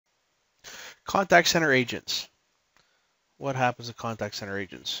Contact center agents. What happens to contact center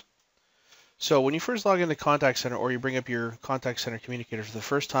agents? So when you first log into contact center or you bring up your contact center communicator for the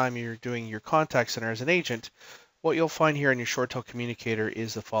first time you're doing your contact center as an agent, what you'll find here in your ShoreTel communicator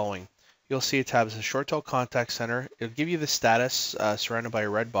is the following. You'll see a tab that says ShoreTel Contact Center. It'll give you the status surrounded by a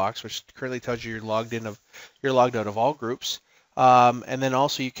red box, which currently tells you you're logged out of all groups. And then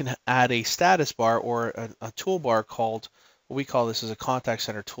also you can add a status bar or a toolbar called, what we call this is a contact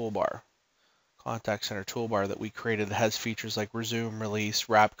center toolbar. Contact center toolbar that we created that has features like resume, release,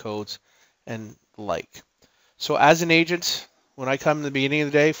 wrap codes, and the like. So as an agent, when I come in the beginning of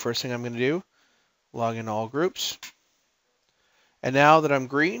the day, first thing I'm going to do, log into all groups. And now that I'm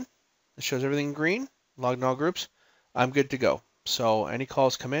green, it shows everything green, logged in all groups, I'm good to go. So any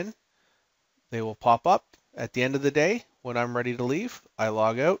calls come in, they will pop up. At the end of the day, when I'm ready to leave, I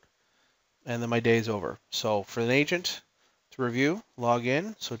log out, and then my day is over. So for an agent to review, log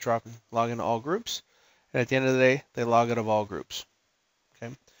in, so log into all groups, and at the end of the day, they log out of all groups.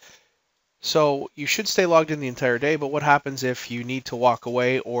 Okay. So you should stay logged in the entire day, but what happens if you need to walk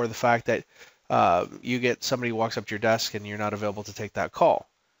away, or the fact that you get somebody walks up to your desk and you're not available to take that call?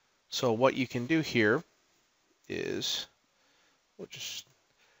 So what you can do here is,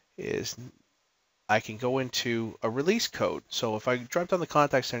 I can go into a release code. So if I drop down the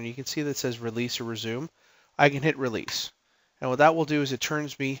contact center, you can see that it says release or resume. I can hit release. And what that will do is it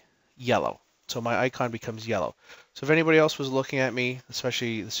turns me yellow. So my icon becomes yellow. So if anybody else was looking at me,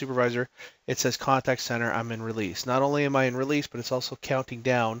 especially the supervisor, it says contact center, I'm in release. Not only am I in release, but it's also counting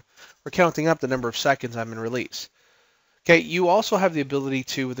down or counting up the number of seconds I'm in release. Okay, you also have the ability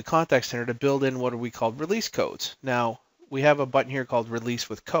to, with the contact center, to build in what we call release codes. Now, we have a button here called release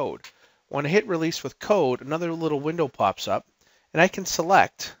with code. When I hit release with code, another little window pops up, and I can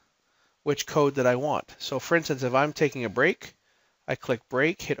select which code that I want. So for instance, if I'm taking a break, I click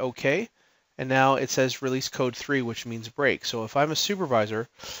break, hit OK, and now it says release code 3, which means break. So if I'm a supervisor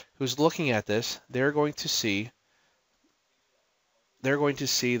who's looking at this, they're going to see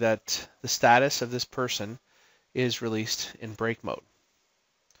that the status of this person is released in break mode.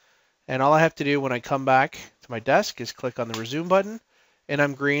 And all I have to do when I come back to my desk is click on the resume button, and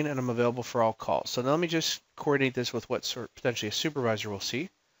I'm green and I'm available for all calls. So now let me just coordinate this with what potentially a supervisor will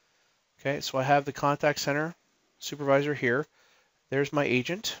see. Okay, so I have the contact center supervisor here. There's my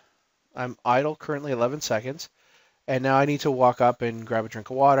agent. I'm idle currently 11 seconds. And now I need to walk up and grab a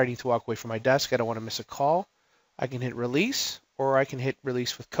drink of water. I need to walk away from my desk. I don't want to miss a call. I can hit release, or I can hit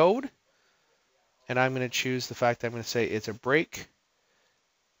release with code. And I'm going to choose the fact that I'm going to say it's a break,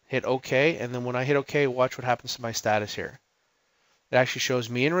 hit OK, and then when I hit OK, watch what happens to my status here. It actually shows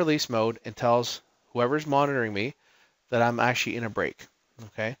me in release mode and tells whoever's monitoring me that I'm actually in a break.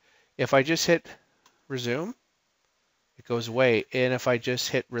 Okay. If I just hit resume, it goes away. And if I just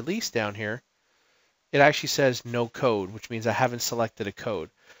hit release down here, it actually says no code, which means I haven't selected a code.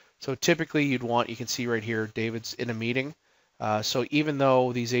 So typically you can see right here, David's in a meeting. So even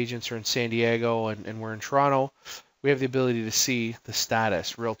though these agents are in San Diego and we're in Toronto, we have the ability to see the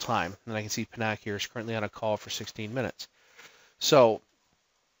status real time. And I can see Panak here is currently on a call for 16 minutes. So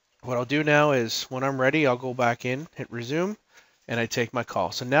what I'll do now is when I'm ready, I'll go back in, hit resume, and I take my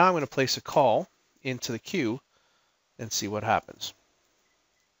call. So now I'm going to place a call into the queue and see what happens.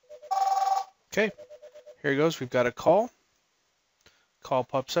 Okay, here it goes. We've got a call. Call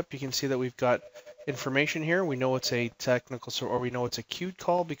pops up. You can see that we've got information here. We know it's a technical, or we know it's a queued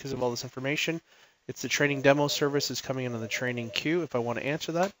call because of all this information. It's the training demo service is coming into the training queue. If I want to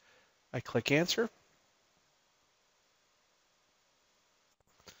answer that, I click answer.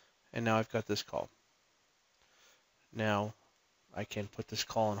 And now I've got this call. Now I can put this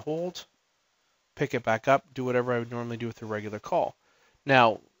call on hold, pick it back up, do whatever I would normally do with a regular call.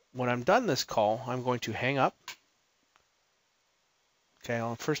 Now, when I'm done this call, I'm going to hang up. Okay,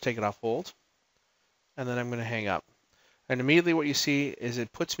 I'll first take it off hold, and then I'm going to hang up. And immediately what you see is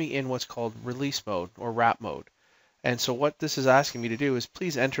it puts me in what's called release mode or wrap mode. And so what this is asking me to do is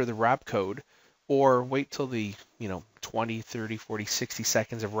please enter the wrap code or wait till the 20, 30, 40, 60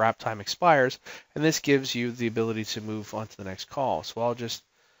 seconds of wrap time expires. And this gives you the ability to move on to the next call. So I'll just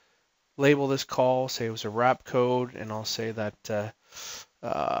label this call, say it was a wrap code, and I'll say that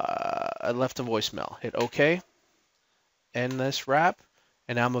I left a voicemail. Hit OK, end this wrap,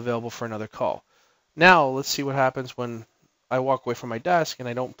 and now I'm available for another call. Now let's see what happens when I walk away from my desk and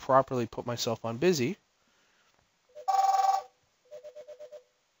I don't properly put myself on busy.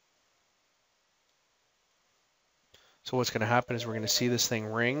 So what's going to happen is we're going to see this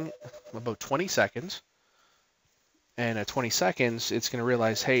thing ring about 20 seconds. And at 20 seconds, it's going to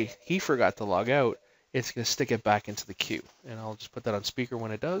realize, hey, he forgot to log out. It's going to stick it back into the queue. And I'll just put that on speaker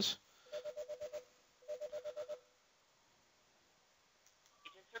when it does.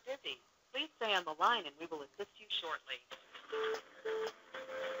 stay on the line and we will assist you shortly.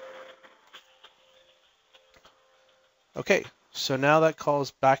 Okay, so now that call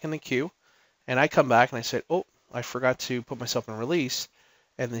is back in the queue, and I come back and I say, oh, I forgot to put myself in release,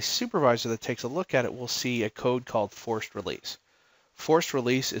 and the supervisor that takes a look at it will see a code called forced release. Forced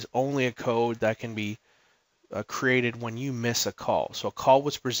release is only a code that can be created when you miss a call. So a call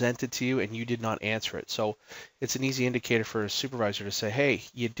was presented to you and you did not answer it. So it's an easy indicator for a supervisor to say, hey,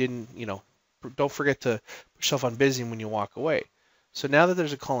 you didn't, don't forget to put yourself on busy when you walk away. So now that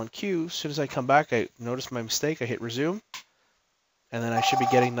there's a call in queue, as soon as I come back, I notice my mistake, I hit resume, and then I should be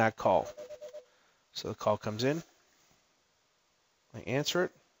getting that call. So the call comes in, I answer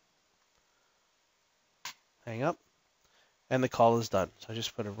it, hang up, and the call is done. So I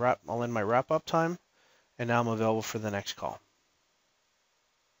just put I'll end my wrap up time, and now I'm available for the next call.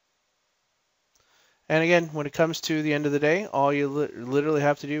 And again, when it comes to the end of the day, all you literally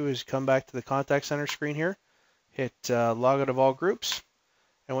have to do is come back to the contact center screen here, hit log out of all groups,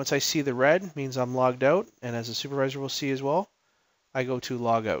 and once I see the red, means I'm logged out, and as the supervisor will see as well, I go to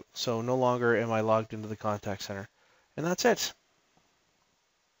log out. So no longer am I logged into the contact center. And that's it.